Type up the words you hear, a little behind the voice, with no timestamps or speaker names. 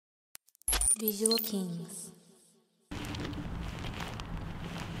VizualKingz.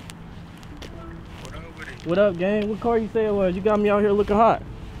 What up, gang? What car you say it was? You got me out here looking hot.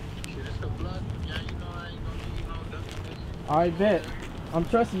 Shit, it's the blood. Yeah, you know I ain't gonna need no nothing. Alright, bet. I'm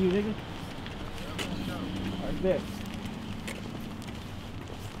trusting you, nigga. Yeah, Alright, bet.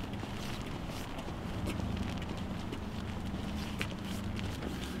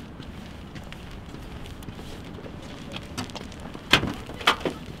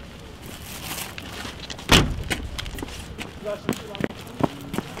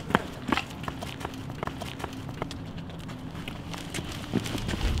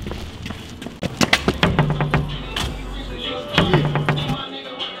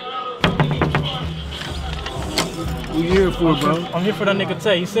 What you here for, bro? I'm here for that nigga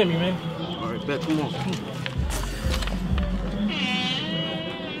Tay. He sent me, man. Alright, bet, come on.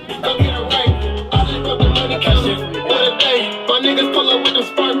 my niggas pull up with the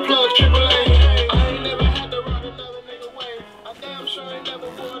spark plug, AAA. I ain't never had to run another nigga way. I damn sure ain't never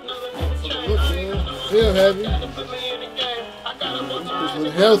wore another nigga chain. Look, man, feel heavy. This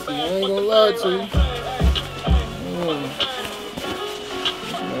look healthy, I ain't gonna lie to you.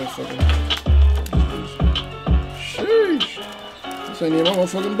 Motherfucker. Sheesh. This ain't even my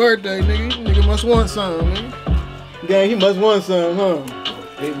motherfucking birthday, nigga. Nigga must want something, nigga. Gang, he must want something, huh?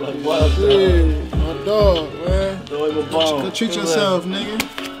 He must want Shit, my dog, man. Throw him a bone. Go treat yourself, nigga.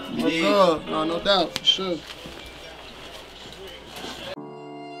 My dog. No doubt, for sure.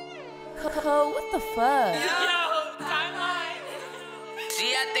 What the fuck?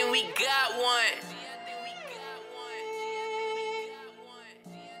 See, I think we got one.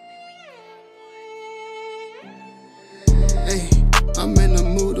 Hey, I'm in the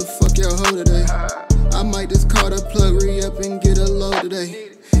mood to fuck your hoe today. I might just call the plug, re-up and get a load today.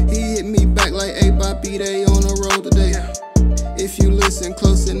 He hit me back like A-Bop, they on the road today. If you listen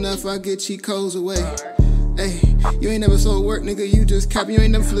close enough, I get cheat codes away. Hey, you ain't never sold work, nigga, you just capping. You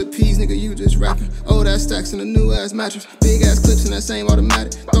ain't never flip peas, nigga, you just rapping. Old ass stacks in a new ass mattress. Big ass clips in that same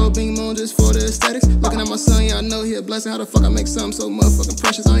automatic. Throw a beam on just for the aesthetics. Looking at my son, yeah, I know he a blessing. How the fuck I make something so motherfucking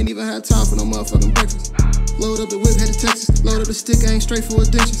precious? I ain't even had time for no motherfucking breakfast. Load up the whip, head to Texas. Load up the stick, I ain't straight for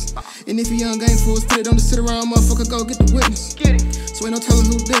additions. And if you young game fools, put it on the sit around, motherfucker, go get the witness. So ain't no telling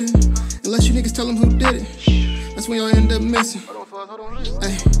who did it, unless you niggas tell them who did it. That's when y'all end up missing.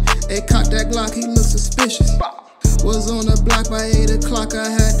 Hey, cock that Glock, he look suspicious. Was on the block by 8 o'clock, I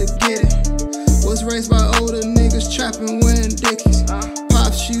had to get it. Was raised by older niggas trapping, wearing dickies.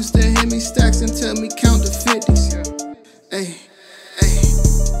 Pops used to hand me stacks and tell me count to 50s. Hey,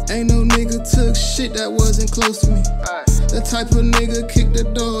 ain't no nigga took shit that wasn't close to me. The type of nigga kicked the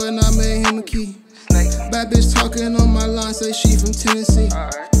door and I made him a key. Bad bitch talking on my line, say she from Tennessee.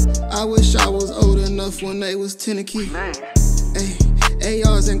 I wish I was old enough when they was Tennessee. Hey,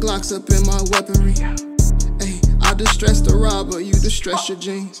 ARs and Glocks up in my weaponry. Hey, I distress the robber, you distress your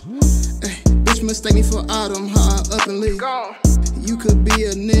jeans. Hey, bitch mistake me for Autumn, how I up and leave. You could be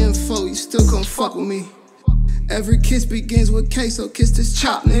a nympho, you still can't fuck with me. Every kiss begins with K, so kiss this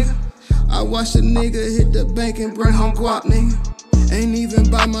chop, nigga. I watched a nigga hit the bank and bring home guap, nigga. Ain't even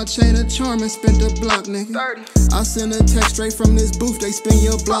buy my chain of charm and spent the block, nigga. I send a text straight from this booth, they spin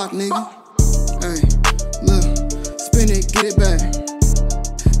your block, nigga. Hey, look, spin it, get it back.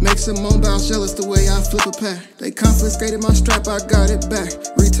 Make some moan bounce jealous the way I flip a pack. They confiscated my strap, I got it back.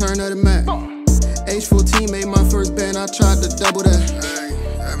 Return of the Mac. Age 14 made my first band, I tried to double that. Hey,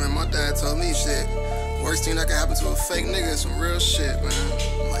 I mean, my dad told me shit. Worst thing that could happen to a fake nigga is some real shit, man.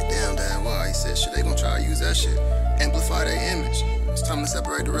 I'm like, damn, dad, why? He said, shit, they gon' try to use that shit. Amplify their image. It's time to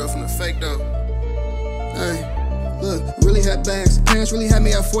separate the real from the fake, though. Hey, look, really had bags. Parents really had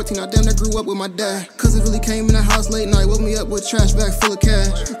me at 14. I damn near grew up with my dad. Cousins really came in the house late night, woke me up with trash bag full of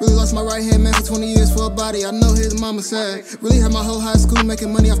cash. Really lost my right hand man for 20 years for a body. I know his mama sad. Really had my whole high school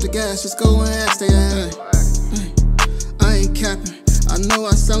making money off the gas. Just go and ask they ass. Hey, I ain't capping. I know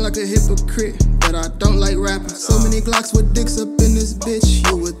I sound like a hypocrite, but I don't like rapping. So many Glocks with dicks up in this bitch,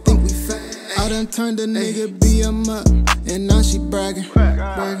 you would think we fat. I done turned a nigga BM up, and now she bragging.